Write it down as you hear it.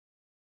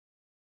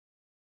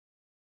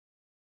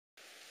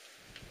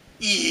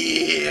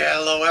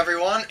Hello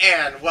everyone,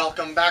 and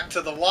welcome back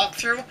to the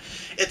walkthrough.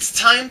 It's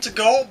time to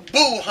go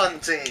boo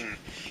hunting!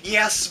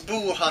 Yes,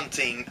 boo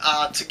hunting.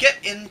 To get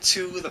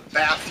into the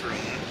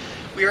bathroom,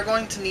 we are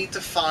going to need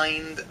to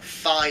find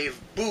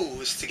 5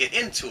 boos to get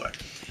into it.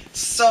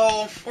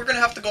 So, we're going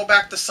to have to go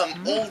back to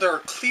some older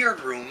cleared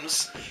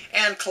rooms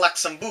and collect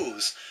some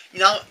boos.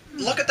 Now,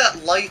 look at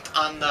that light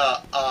on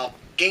the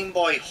Game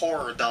Boy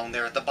Horror down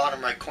there at the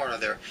bottom right corner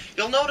there.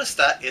 You'll notice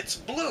that it's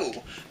blue,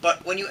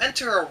 but when you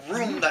enter a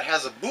room that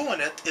has a boo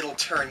in it, it'll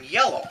turn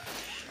yellow.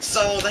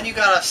 So then you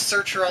gotta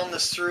search around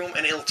this room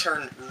and it'll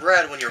turn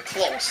red when you're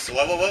close.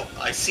 Whoa, whoa, whoa,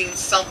 I seen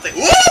something.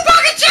 Woo,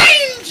 pocket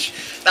change!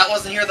 That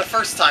wasn't here the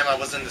first time I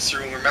was in this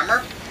room,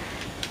 remember?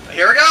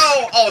 Here we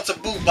go! Oh, it's a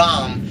boo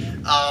bomb.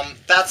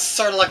 That's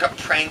sort of like a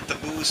prank the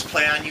boos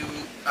play on you.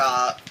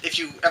 If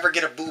you ever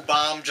get a boo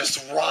bomb,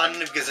 just run,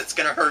 because it's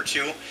gonna hurt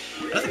you.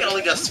 I think it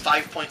only does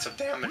 5 points of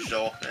damage,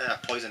 though.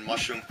 Poison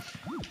mushroom.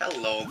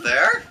 Hello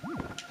there.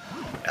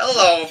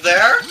 Hello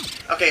there.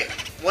 Okay,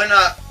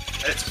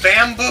 it's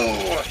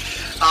bamboo.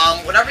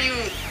 Whenever you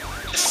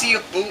see a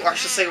boo, or I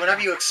should say,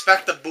 whenever you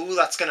expect a boo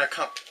that's gonna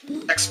come,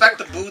 expect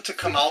the boo to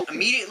come out,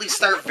 immediately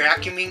start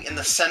vacuuming in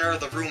the center of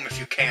the room if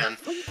you can.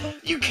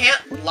 You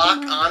can't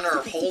lock on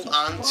or hold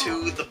on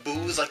to the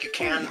boos like you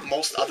can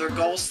most other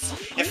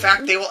ghosts. In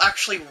fact, they will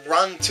actually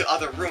run to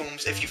other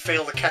rooms if you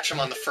fail to catch them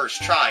on the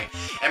first try.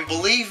 And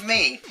believe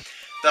me,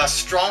 the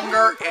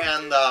stronger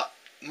and the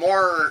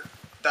more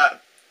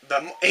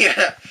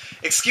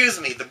excuse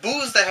me, the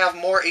boos that have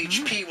more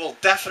HP will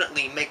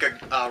definitely make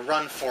a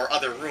run for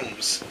other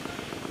rooms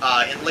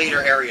in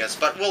later areas,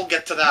 but we'll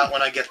get to that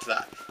when I get to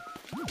that.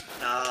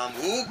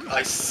 Ooh,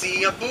 I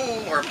see a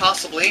boo, or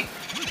possibly.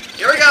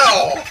 Here we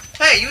go!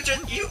 Hey,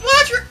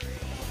 what?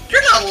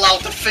 You're not allowed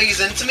to phase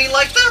into me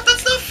like that.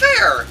 That's not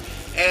fair.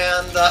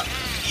 And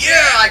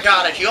yeah, I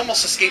got it. He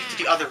almost escaped to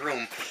the other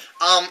room.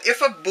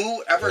 If a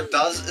boo ever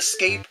does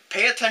escape,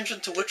 pay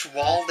attention to which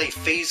wall they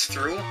phase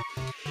through.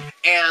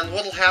 And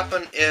what'll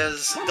happen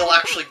is they'll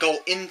actually go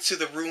into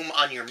the room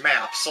on your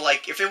map. So,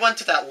 like, if it went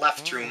to that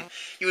left room,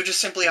 you would just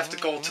simply have to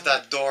go to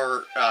that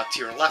door to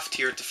your left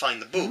here to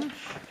find the boo.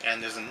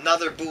 And there's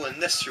another boo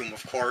in this room,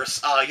 of course.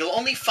 You'll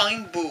only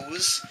find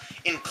boos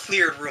in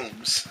cleared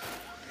rooms.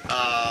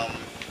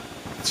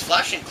 It's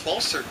flashing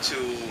closer to...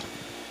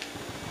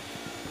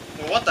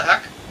 Well, what the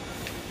heck?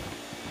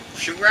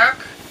 Shoe rack?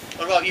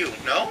 What about you?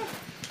 No?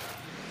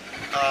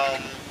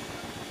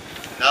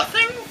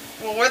 Nothing?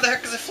 Well, where the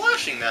heck is it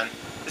flashing, then?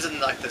 Isn't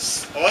it like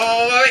this?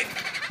 Oh, wait!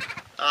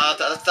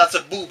 That's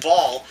a boo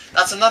ball.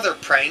 That's another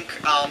prank.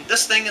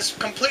 This thing is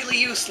completely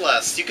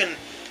useless. You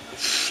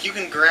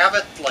can grab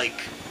it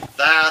like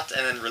that,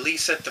 and then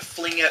release it to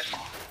fling it,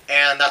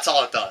 and that's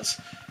all it does.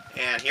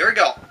 And here we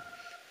go.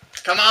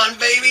 Come on,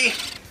 baby!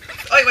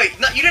 Wait,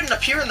 no, you didn't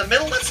appear in the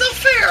middle? That's not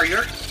fair!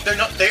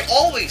 They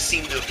always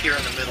seem to appear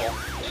in the middle.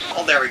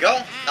 Oh, there we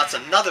go. That's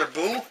another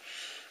boo.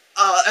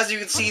 As you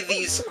can see,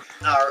 these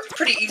are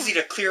pretty easy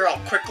to clear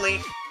out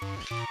quickly,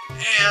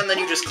 and then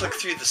you just click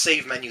through the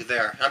save menu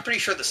there. I'm pretty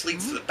sure this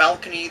leads to the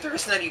balcony. There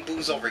isn't any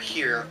boos over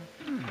here.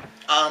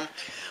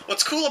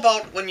 What's cool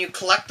about when you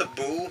collect a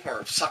boo,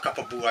 or suck up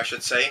a boo, I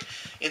should say,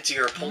 into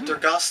your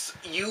poltergust,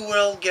 you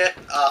will get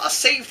a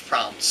save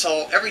prompt.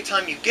 So every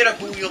time you get a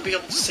boo, you'll be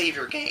able to save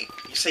your game.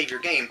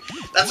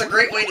 That's a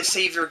great way to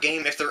save your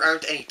game if there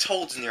aren't any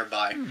toads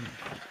nearby.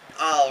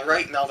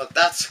 Alright, now that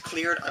that's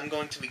cleared, I'm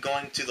going to be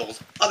going to those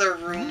other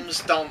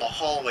rooms down the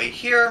hallway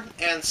here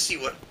and see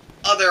what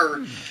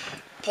other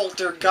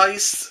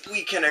poltergeists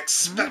we can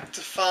expect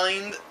to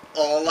find.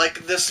 Oh,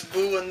 like this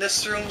boo in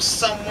this room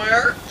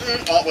somewhere.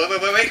 Oh,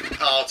 wait.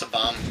 Oh, it's a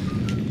bomb.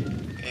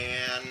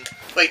 And...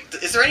 wait,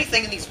 is there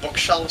anything in these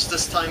bookshelves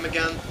this time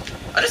again?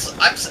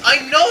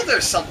 I know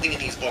there's something in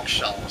these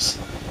bookshelves.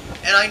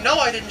 And I know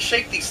I didn't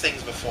shake these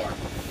things before.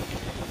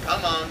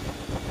 Come on.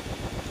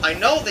 I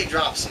know they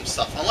dropped some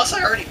stuff, unless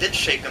I already did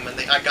shake them and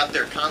I got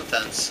their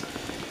contents.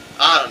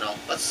 I don't know.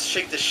 Let's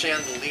shake the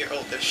chandelier.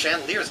 Oh, the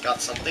chandelier's got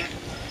something.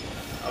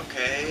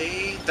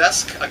 Okay,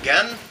 desk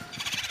again.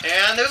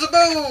 And there's a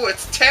boo!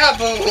 It's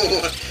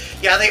Taboo!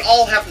 Yeah, they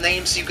all have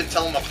names so you can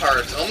tell them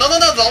apart. Oh, no,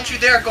 don't you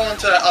dare go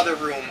into that other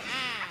room.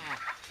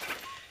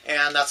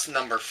 And that's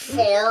number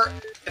 4.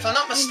 If I'm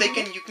not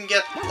mistaken, you can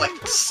get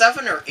like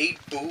 7 or 8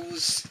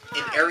 boos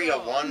in Area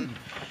 1.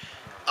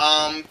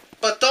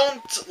 But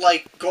don't,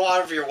 like, go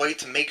out of your way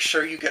to make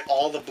sure you get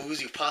all the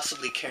boos you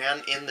possibly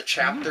can in the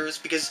chapters,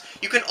 because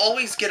you can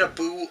always get a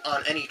boo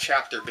on any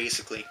chapter,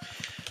 basically.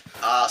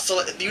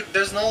 So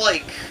there's no,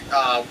 like,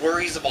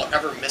 worries about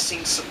ever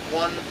missing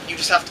one. You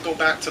just have to go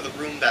back to the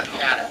room that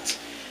had it,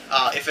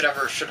 if it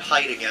ever should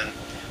hide again.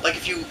 Like,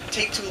 if you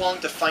take too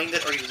long to find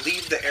it, or you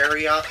leave the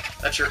area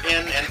that you're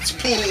in, and it's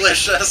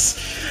boolicious,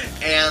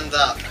 and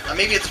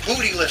maybe it's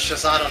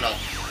bootylicious, I don't know.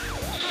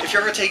 if you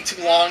ever take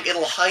too long,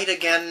 it'll hide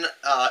again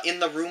in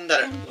the room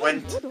that it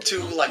went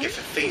to, like if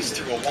it phased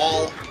through a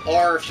wall,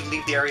 or if you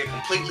leave the area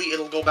completely,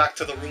 it'll go back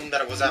to the room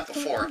that it was at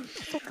before.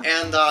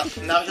 And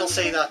now he'll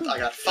say that I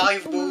got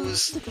 5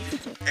 boos,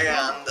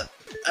 and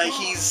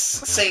he's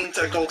saying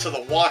to go to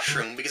the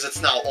washroom because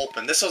it's now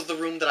open. This was the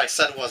room that I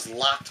said was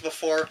locked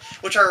before,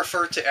 which I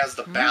referred to as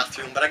the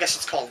bathroom, but I guess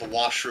it's called the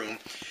washroom.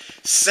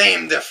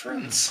 Same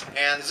difference.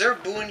 And is there a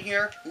boo in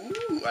here?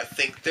 Ooh, I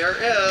think there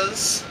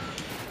is.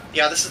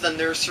 Yeah, this is the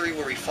nursery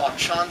where we fought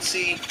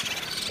Chauncey.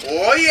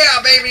 Oh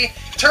yeah, baby!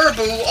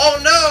 Turbo! Oh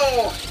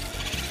no!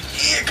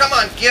 Yeah, come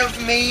on,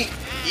 give me...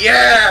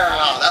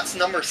 Yeah! That's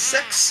number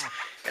 6.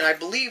 And I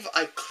believe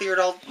I cleared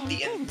out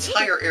the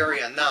entire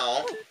area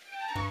now.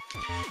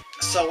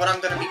 So what I'm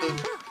going to be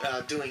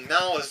doing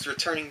now is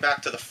returning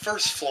back to the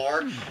first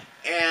floor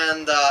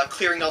and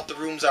clearing out the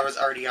rooms I was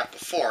already at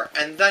before,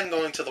 and then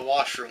going to the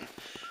washroom.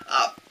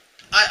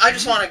 I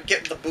just want to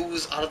get the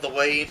boos out of the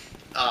way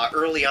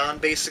early on,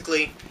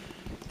 basically,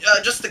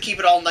 just to keep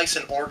it all nice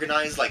and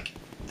organized, like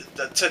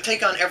to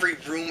take on every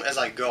room as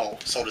I go,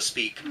 so to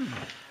speak.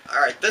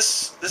 Alright,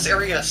 this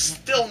area is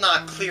still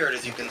not cleared,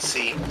 as you can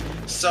see,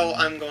 so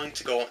I'm going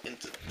to go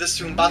into this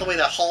room. By the way,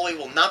 that hallway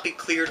will not be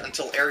cleared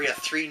until Area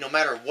 3, no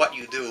matter what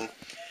you do.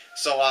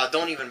 So,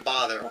 don't even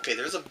bother. Okay,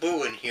 there's a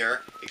boo in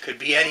here. It could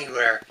be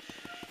anywhere.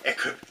 It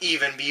could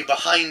even be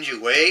behind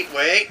you.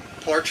 Wait,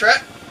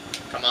 portrait?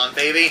 Come on,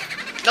 baby.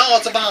 No,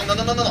 it's a bomb.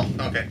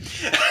 No. Okay.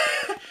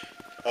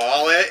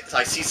 Oh, wait,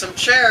 I see some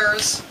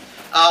chairs.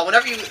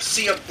 Whenever you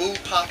see a boo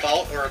pop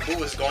out, or a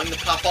boo is going to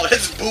pop out,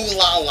 it's boo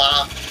la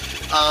la.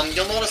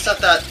 You'll notice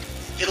that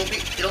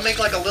it'll make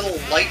like a little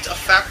light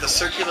effect, a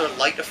circular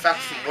light effect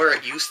from where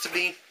it used to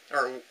be,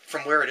 or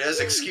from where it is,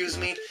 excuse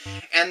me,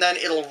 and then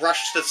it'll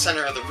rush to the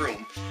center of the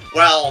room.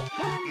 Well,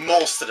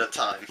 most of the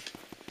time.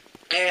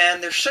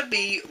 And there should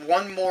be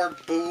one more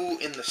boo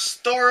in the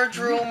storage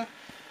room,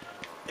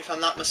 if I'm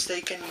not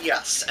mistaken,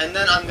 yes. And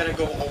then I'm gonna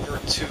go over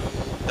to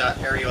that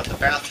area with the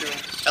bathroom.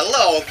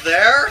 Hello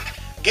there!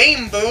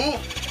 Game boo!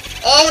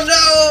 Oh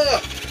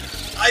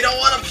no! I don't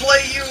want to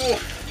play you!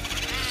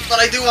 But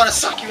I do want to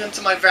suck you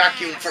into my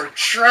vacuum for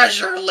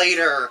treasure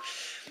later!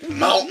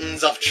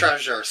 Mountains of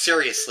treasure,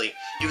 seriously.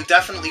 You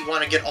definitely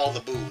want to get all the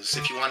boos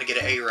if you want to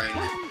get an A rank.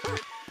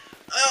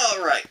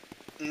 Alright,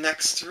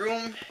 next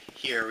room,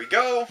 here we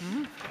go.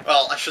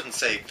 Well, I shouldn't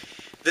say,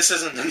 this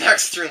isn't the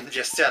next room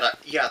just yet.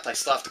 I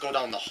still have to go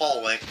down the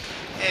hallway.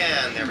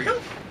 And there we go.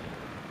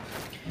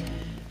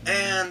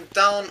 And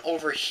down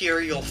over here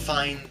you'll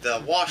find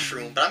the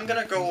washroom, but I'm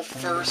gonna go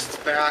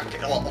first back,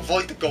 well,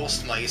 avoid the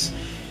ghost mice.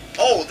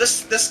 Oh,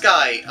 this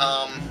guy,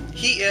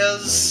 he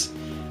is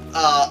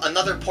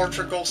another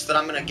portrait ghost that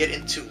I'm going to get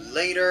into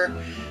later.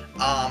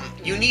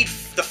 You need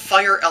the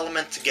fire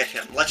element to get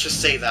him, let's just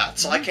say that,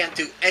 so I can't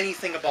do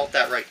anything about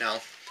that right now.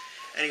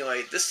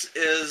 Anyway, this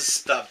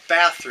is the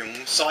bathroom,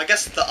 so I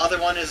guess the other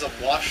one is a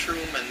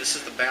washroom, and this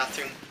is the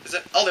bathroom. Is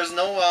it? Oh, there's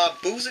no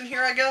booze in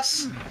here, I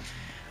guess?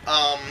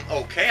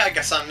 Okay, I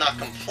guess I'm not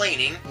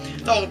complaining,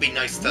 though it would be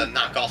nice to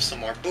knock off some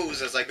more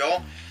booze as I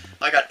go.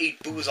 I got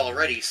 8 booze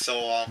already,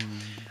 so,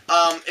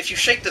 if you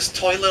shake this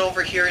toilet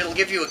over here, it'll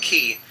give you a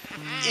key.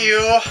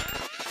 Ew.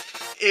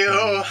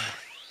 Ew.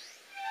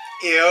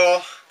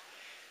 Ew.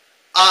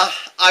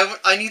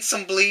 I need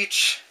some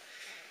bleach.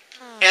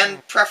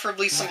 And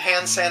preferably some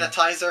hand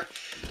sanitizer.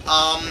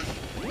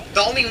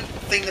 The only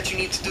thing that you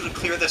need to do to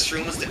clear this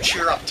room is to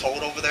cheer up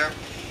Toad over there.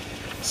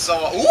 So,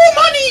 ooh,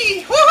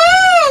 money!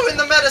 Woohoo! In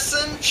the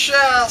medicine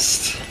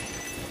chest!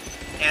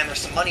 And there's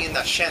some money in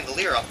that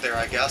chandelier up there,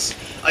 I guess.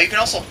 You can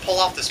also pull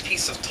off this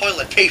piece of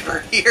toilet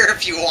paper here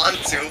if you want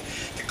to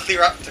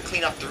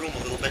clean up the room a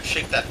little bit.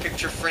 Shake that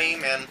picture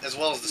frame, and as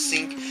well as the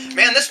sink.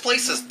 Man, this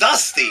place is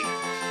dusty!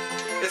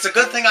 It's a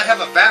good thing I have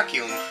a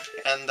vacuum.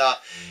 And,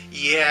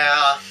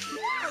 yeah.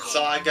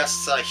 So I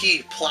guess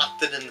he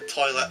plopped it in the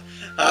toilet.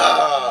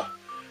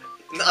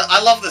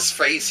 I love this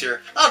phrase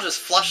here. I'll just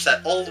flush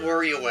that old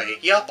worry away.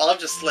 Yup, I'll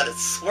just let it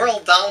swirl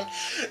down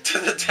to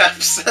the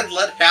depths and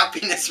let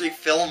happiness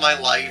refill my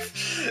life.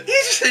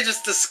 He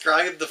just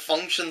described the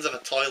functions of a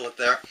toilet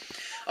there.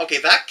 Okay,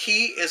 that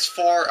key is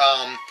for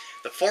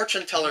the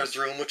fortune teller's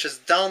room, which is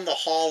down the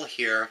hall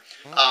here.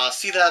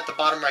 See that at the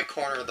bottom right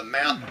corner of the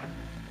map?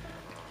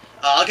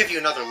 I'll give you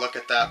another look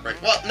at that. Right.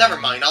 Well, never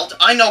mind.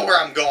 I know where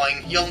I'm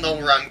going. You'll know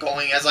where I'm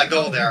going as I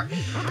go there.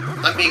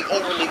 I'm being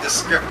overly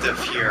descriptive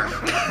here.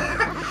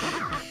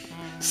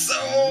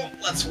 So,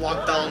 let's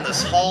walk down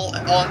this hall.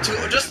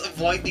 Just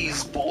avoid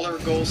these bowler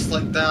ghosts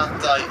like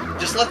that.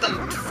 Just let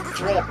them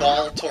throw a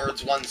ball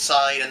towards one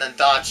side and then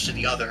dodge to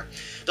the other.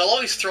 They'll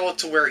always throw it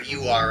to where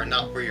you are and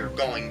not where you're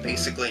going,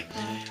 basically.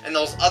 And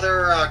those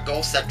other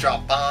ghosts that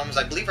drop bombs,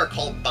 I believe are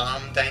called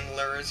bomb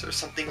danglers or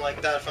something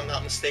like that, if I'm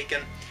not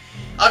mistaken.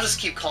 I'll just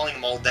keep calling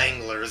them all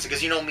danglers,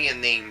 because you know me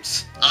and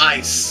names.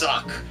 I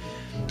suck.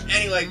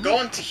 Anyway,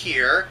 go into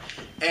here,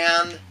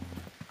 and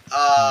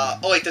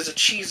Oh wait, there's a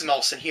cheese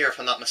mouse in here if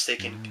I'm not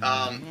mistaken.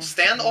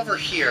 Stand over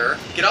here,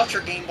 get out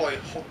your Game Boy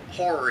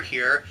Horror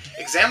here,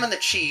 examine the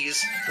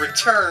cheese,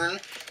 return,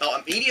 now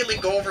immediately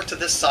go over to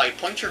this side,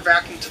 point your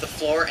vacuum to the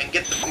floor, and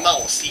get the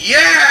mouse.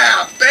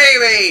 Yeah,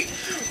 baby!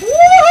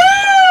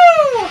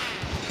 Woohoo!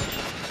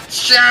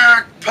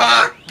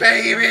 Jackpot,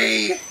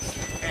 baby!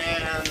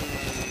 And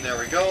there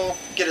we go.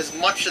 Get as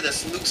much of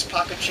this loose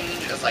pocket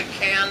change as I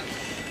can.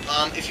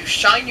 If you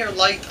shine your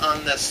light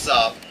on this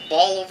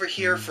ball over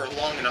here for a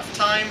long enough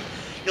time,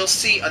 you'll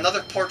see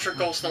another portrait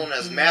ghost known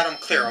as Madame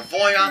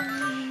Clairvoyant.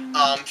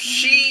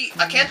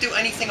 I can't do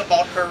anything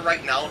about her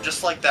right now,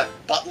 just like that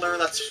butler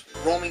that's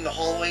roaming the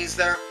hallways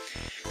there.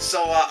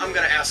 So I'm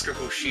gonna ask her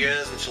who she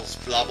is, and she'll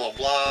blah blah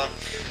blah,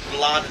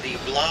 blah dee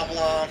blah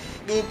blah,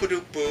 boop a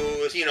doop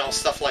boo, you know,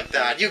 stuff like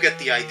that. You get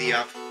the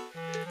idea.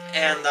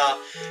 And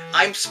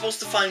I'm supposed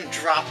to find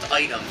dropped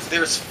items.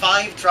 There's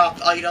 5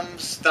 dropped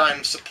items that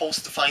I'm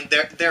supposed to find.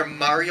 They're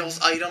Mario's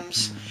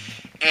items.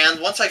 And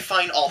once I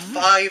find all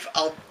 5,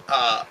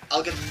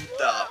 I'll get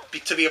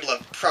to be able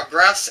to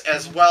progress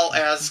as well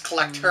as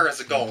collect her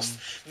as a ghost.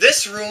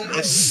 This room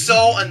is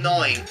so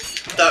annoying.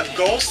 The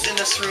ghost in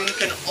this room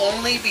can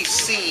only be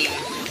seen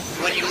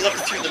when you look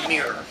through the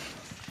mirror.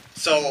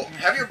 So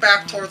have your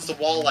back towards the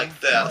wall like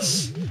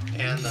this,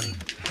 and then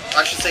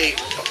I should say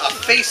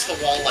face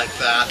the wall like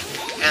that,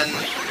 and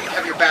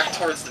have your back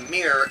towards the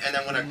mirror, and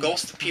then when a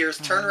ghost appears,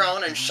 turn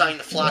around and shine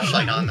the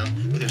flashlight on them.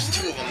 Ooh, there's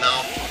 2 of them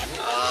now.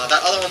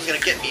 That other one's gonna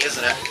get me,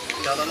 isn't it?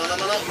 No, no, no, no,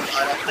 no, no.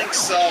 I don't think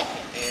so.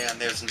 And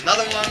there's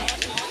another one.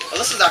 Well,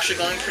 this is actually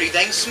going pretty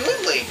dang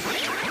smoothly.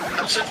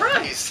 I'm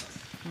surprised.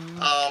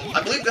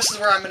 I believe this is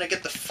where I'm gonna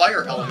get the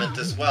fire element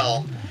as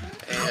well.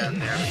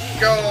 And there we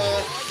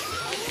go.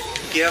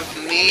 Give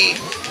me,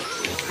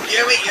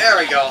 there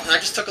we go. And I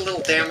just took a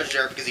little damage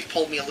there because he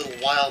pulled me a little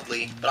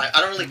wildly. But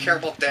I don't really care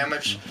about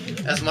damage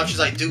as much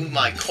as I do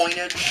my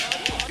coinage.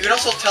 You can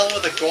also tell where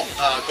the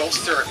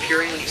ghosts are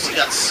appearing when you see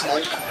that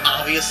smoke,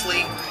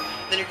 obviously.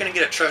 Then you're going to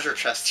get a treasure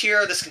chest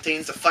here. This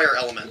contains the fire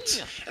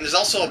element. And there's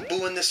also a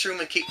boo in this room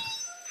in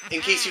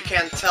case you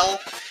can't tell.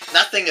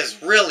 That thing is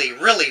really,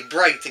 really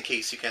bright, in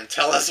case you can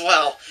tell as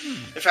well.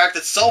 In fact,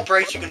 it's so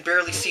bright you can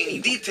barely see any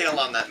detail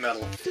on that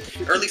metal.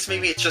 Or at least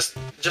maybe it's just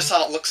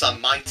how it looks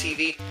on my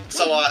TV.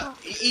 So,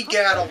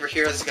 EGAD over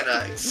here is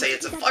gonna say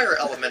it's a fire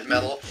element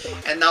metal,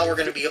 and now we're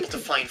gonna be able to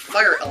find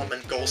fire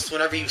element ghosts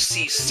whenever you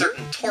see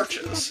certain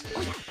torches.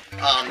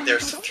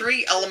 There's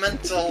 3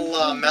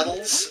 elemental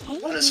metals.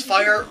 One is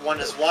fire,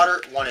 one is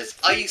water, one is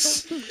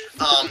ice.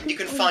 You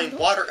can find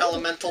water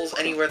elementals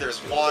anywhere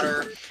there's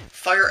water.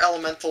 Fire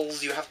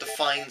elementals, you have to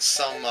find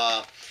some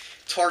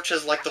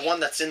torches like the one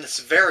that's in this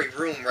very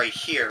room right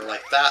here,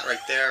 like that right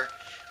there.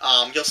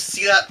 You'll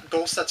see that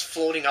ghost that's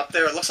floating up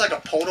there. It looks like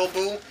a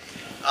Podoboo.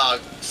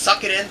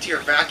 Suck it into your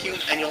vacuum,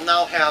 and you'll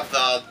now have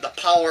the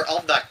power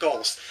of that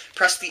ghost.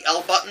 Press the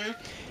L button,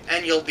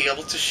 and you'll be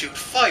able to shoot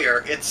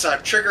fire. It's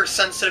trigger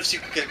sensitive, so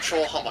you can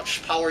control how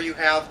much power you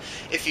have.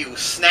 If you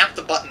snap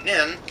the button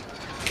in,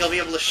 you'll be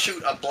able to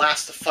shoot a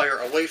blast of fire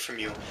away from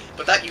you.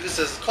 But that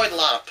uses quite a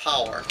lot of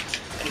power.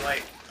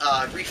 Anyway,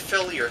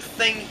 refill your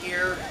thing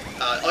here.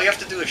 All you have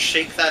to do is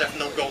shake that if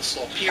no ghost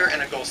will appear,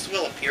 and a ghost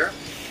will appear.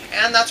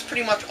 And that's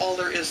pretty much all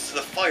there is to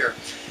the fire.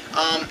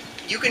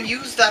 You can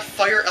use that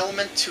fire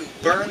element to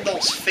burn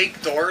those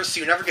fake doors so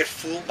you never get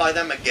fooled by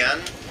them again.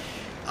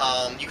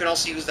 You can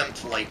also use them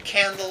to light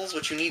candles,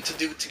 which you need to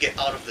do to get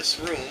out of this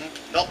room.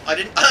 Nope, I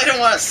didn't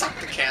want to suck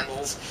the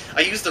candles.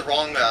 I used the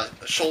wrong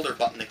shoulder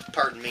button,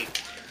 pardon me.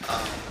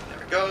 There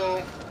we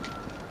go.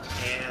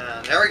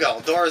 And there we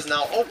go. Door is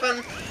now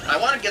open. I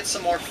want to get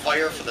some more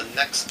fire for the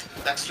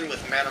next room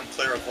with Madame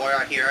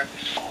Clairvoyant here,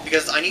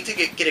 because I need to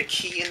get a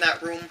key in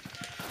that room.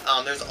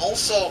 There's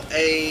also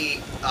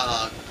a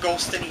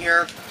ghost in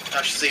here.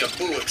 I should say a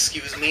boo,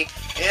 excuse me.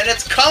 And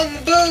it's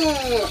Kung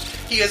Boo!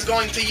 He is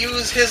going to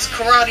use his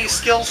karate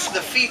skills to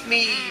defeat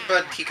me,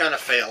 but he kind of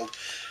failed.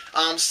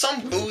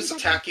 Some boos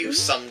attack you,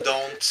 some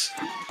don't.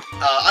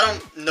 I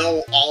don't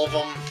know all of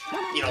them,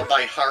 you know,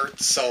 by heart,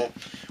 so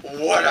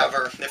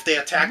whatever. If they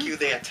attack you,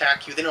 they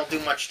attack you. They don't do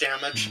much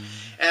damage.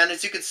 And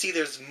as you can see,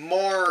 there's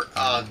more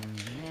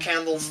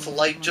candles to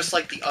light, just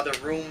like the other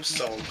rooms,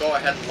 so go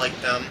ahead and light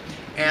them.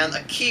 And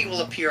a key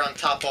will appear on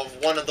top of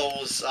one of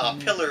those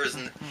pillars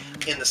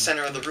in the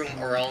center of the room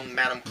around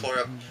Madame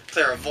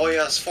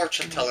Clairvoyant's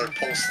fortune teller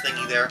post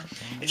thingy there.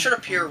 It should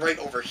appear right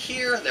over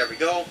here. There we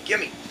go.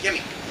 Gimme,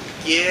 gimme,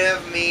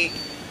 give me.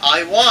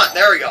 I want.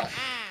 There we go.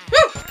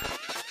 Woo!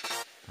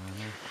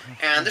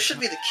 And this should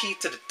be the key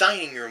to the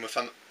dining room. If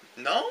I'm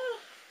no.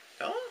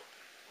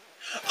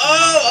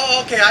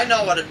 Oh, okay. I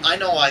know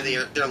why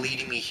they're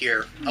leading me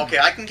here. Okay,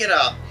 I can get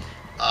a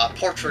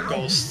portrait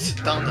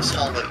ghost down this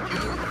hallway.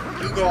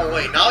 You go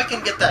away. Now I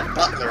can get that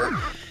butler.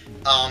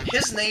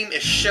 His name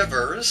is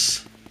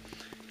Shivers.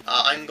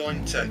 I'm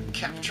going to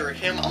capture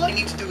him. All I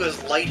need to do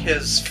is light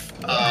his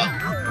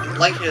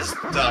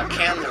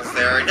candles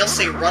there, and he'll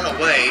say run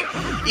away.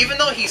 Even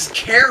though he's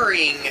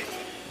carrying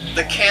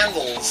the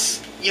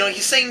candles, you know,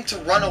 he's saying to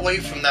run away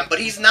from them, but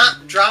he's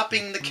not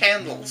dropping the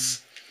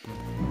candles.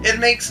 It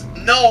makes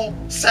no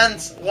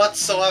sense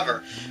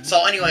whatsoever.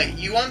 So anyway,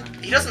 he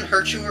doesn't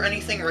hurt you or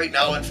anything right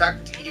now. In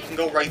fact, you can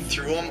go right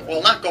through him.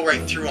 Well, not go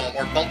right through him,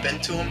 or bump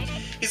into him.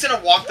 He's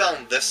gonna walk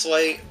down this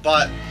way,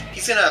 but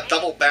he's gonna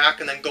double back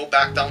and then go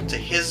back down to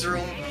his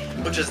room,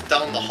 which is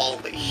down the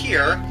hallway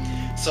here.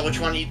 So what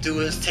you want to do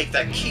is take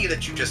that key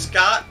that you just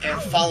got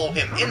and follow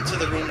him into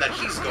the room that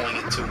he's going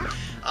into.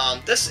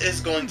 This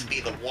is going to be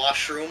the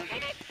washroom.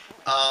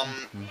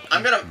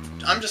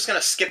 I'm just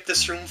gonna skip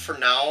this room for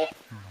now.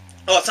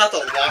 Oh, it's not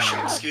the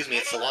washroom, excuse me,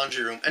 it's the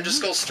laundry room. And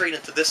just go straight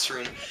into this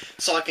room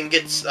so I can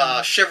get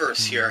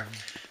shivers here.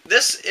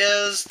 This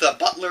is the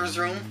butler's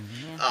room.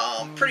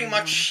 Pretty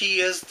much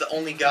he is the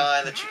only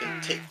guy that you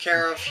can take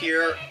care of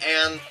here,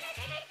 and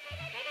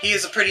he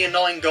is a pretty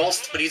annoying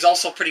ghost, but he's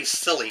also pretty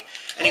silly.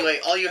 Anyway,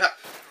 all you have...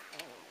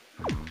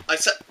 I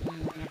said...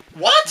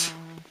 What?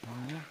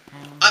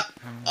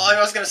 I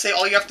was gonna say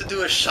all you have to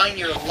do is shine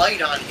your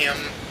light on him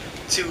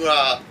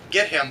to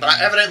get him,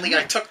 but evidently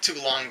I took too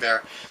long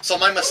there. So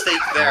my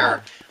mistake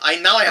there.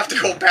 Now I have to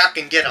go back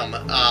and get him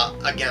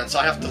again, so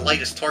I have to light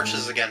his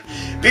torches again.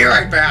 Be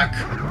right back!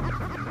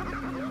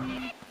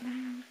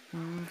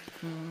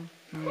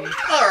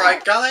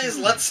 Alright guys,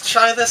 let's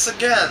try this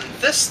again.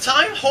 This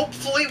time,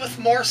 hopefully with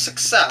more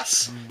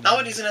success. Now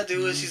what he's gonna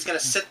do is he's gonna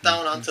sit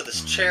down onto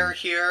this chair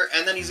here,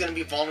 and then he's gonna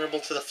be vulnerable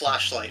to the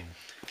flashlight.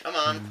 Come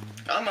on,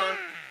 come on.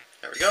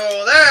 There we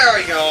go, there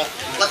we go.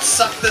 Let's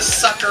suck this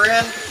sucker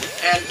in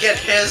and get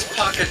his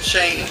pocket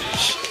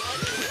change.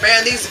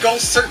 Man, these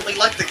ghosts certainly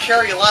like to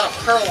carry a lot of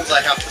pearls,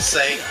 I have to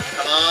say.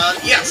 Come on.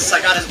 Yes,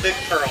 I got his big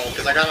pearl,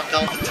 because I got him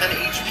down to 10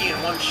 HP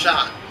in one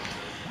shot.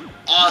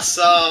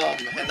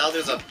 Awesome! And now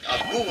there's a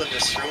boo in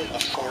this room,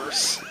 of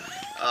course.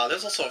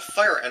 There's also a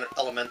fire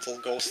elemental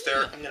ghost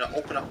there. I'm going to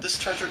open up this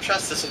treasure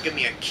chest. This will give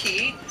me a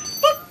key.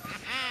 Boop!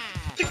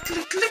 Click,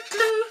 click, click,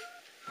 click.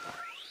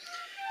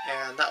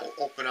 And that will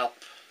open up,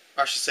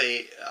 or I should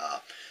say,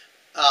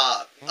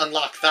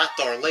 unlock that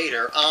door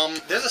later.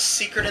 There's a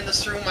secret in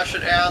this room I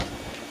should add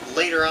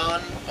later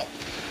on.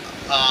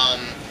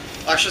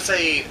 I should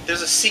say,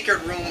 there's a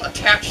secret room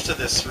attached to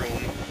this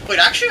room. Wait,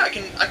 actually, I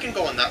can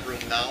go in that room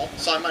now,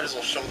 so I might as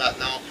well show that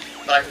now.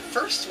 But I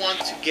first want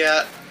to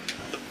get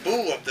the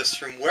boo of this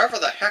room, wherever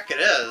the heck it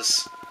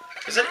is.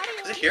 Is it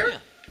here?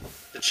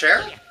 The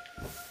chair?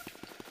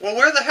 Well,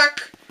 where the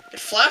heck? It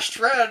flashed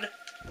red.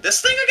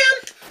 This thing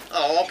again?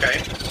 Oh, okay.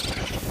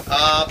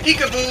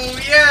 Peekaboo,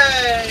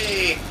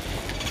 yay!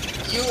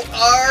 You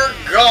are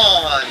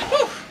gone!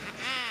 Whew!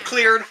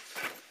 Cleared.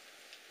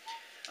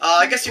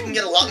 I guess you can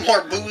get a lot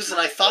more boos than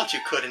I thought you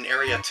could in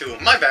Area 2.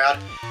 My bad.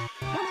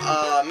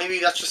 Maybe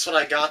that's just what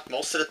I got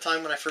most of the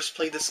time when I first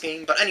played this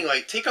game. But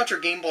anyway, take out your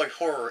Game Boy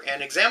Horror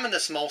and examine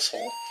this mouse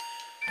hole.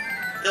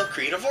 It'll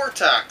create a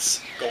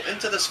vortex. Go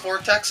into this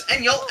vortex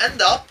and you'll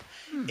end up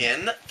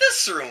in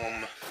this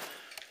room.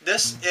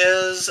 This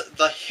is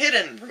the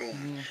hidden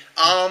room.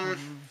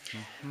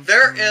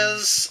 There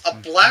is a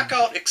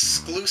Blackout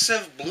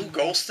exclusive blue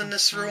ghost in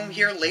this room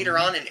here later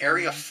on in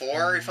Area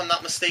 4, if I'm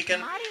not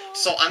mistaken.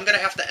 So I'm going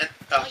to have to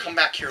come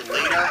back here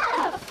later.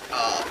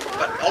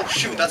 But, oh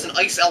shoot, that's an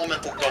ice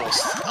elemental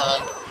ghost.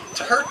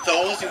 To hurt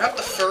those, you have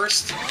to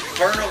first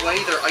burn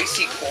away their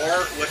icy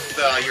core with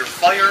your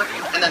fire,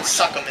 and then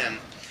suck them in.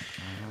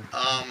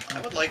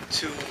 I would like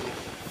to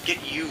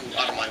get you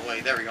out of my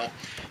way. There we go.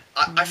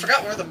 I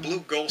forgot where the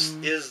blue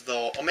ghost is,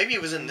 though. Or maybe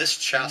it was in this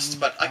chest,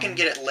 but I can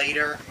get it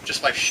later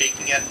just by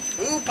shaking it.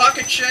 Ooh,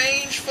 pocket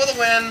change for the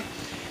win!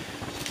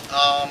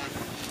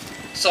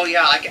 So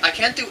yeah, I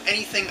can't do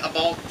anything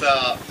about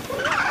the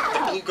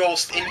blue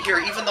ghost in here,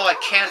 even though I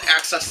can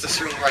access this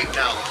room right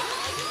now.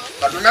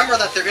 But remember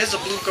that there is a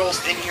blue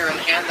ghost in here,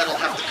 and that'll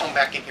have to come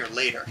back in here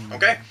later,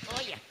 okay?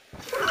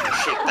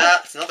 Shake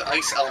that. It's another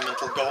ice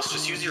elemental ghost.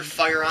 Just use your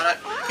fire on it.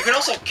 You can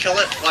also kill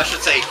it. Well, I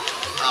should say,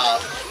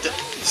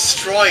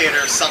 destroy it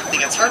or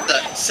something. It's hard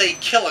to say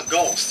kill a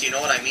ghost, you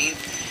know what I mean?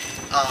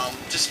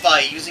 Just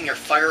by using your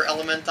fire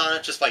element on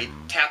it, just by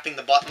tapping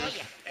the button.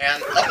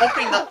 And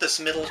opening up this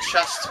middle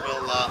chest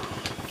will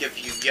give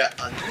you yet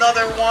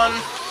another one.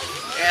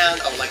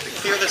 And I would like to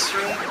clear this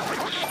room.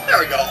 There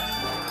we go.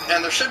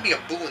 And there should be a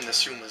boo in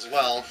this room as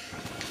well.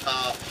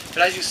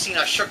 But as you've seen,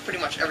 I shook pretty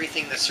much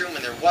everything in this room,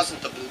 and there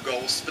wasn't the blue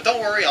ghost. But don't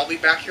worry, I'll be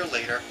back here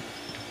later.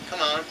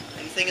 Come on.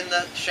 Anything in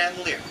the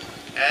chandelier?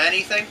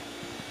 Anything?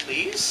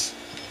 Please?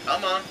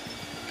 Come on.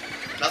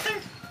 Nothing?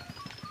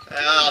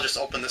 I'll just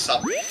open this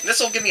up. This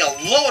will give me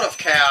a load of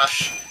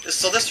cash,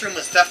 so this room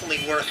is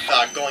definitely worth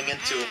going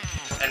into.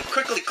 And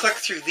quickly click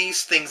through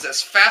these things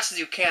as fast as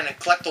you can, and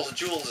collect those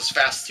jewels as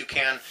fast as you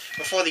can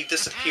before they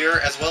disappear,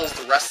 as well as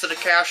the rest of the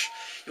cash.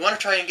 You want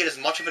to try and get as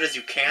much of it as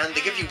you can.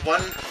 They give you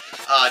one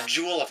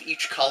jewel of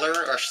each color,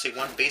 or I should say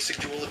one basic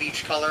jewel of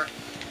each color.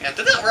 And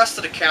did the rest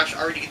of the cash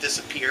already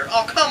disappear?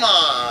 Oh, come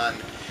on!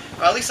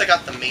 Well, at least I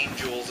got the main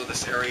jewels of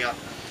this area.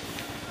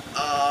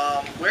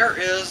 Where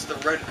is the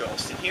red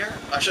ghost? In here?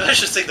 I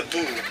should say the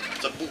boo.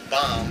 It's a boo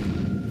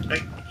bomb.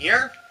 Right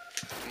here?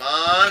 Come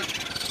on.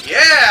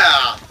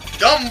 Yeah!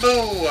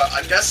 Gumboo!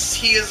 I guess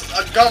he is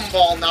a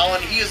gumball now,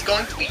 and he is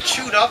going to be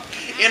chewed up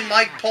in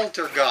my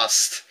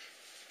poltergust.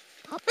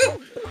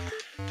 Woo!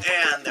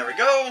 And there we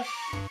go.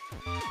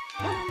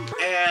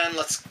 And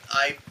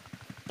I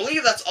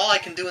believe that's all I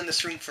can do in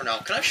this room for now.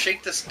 Can I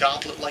shake this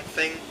goblet-like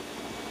thing?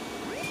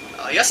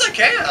 Yes, I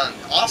can!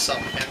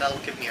 Awesome. And that'll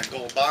give me a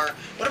gold bar.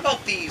 What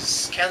about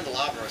these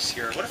candelabras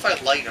here? What if I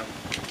light them?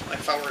 Like,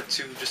 if I were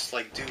to just,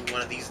 like, do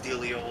one of these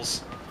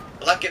dealios.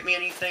 Will that get me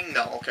anything?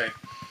 No, okay.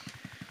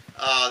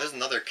 There's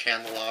another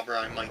candelabra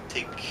I might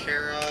take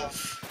care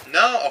of.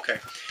 No? Okay.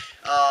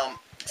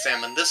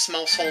 Examine this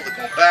mouse hole to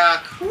go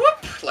back.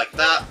 Whoop! Like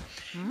that.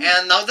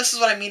 And now this is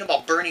what I mean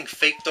about burning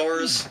fake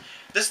doors.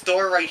 This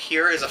door right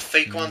here is a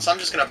fake one, so I'm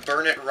just going to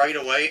burn it right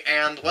away,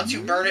 and once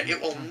you burn it,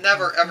 it will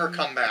never ever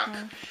come back.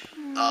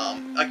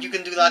 Like you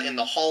can do that in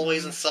the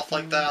hallways and stuff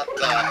like that,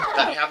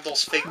 that have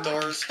those fake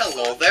doors.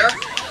 Hello there!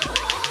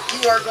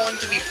 You are going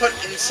to be put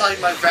inside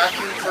my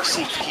vacuum for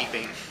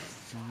safekeeping.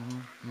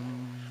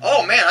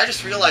 Oh man, I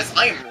just realized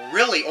I am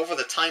really over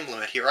the time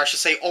limit here. I should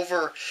say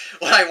over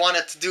what I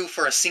wanted to do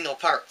for a single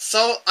part.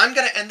 So I'm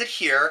going to end it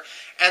here,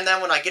 and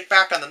then when I get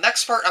back on the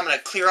next part, I'm going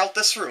to clear out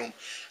this room.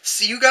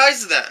 See you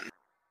guys then!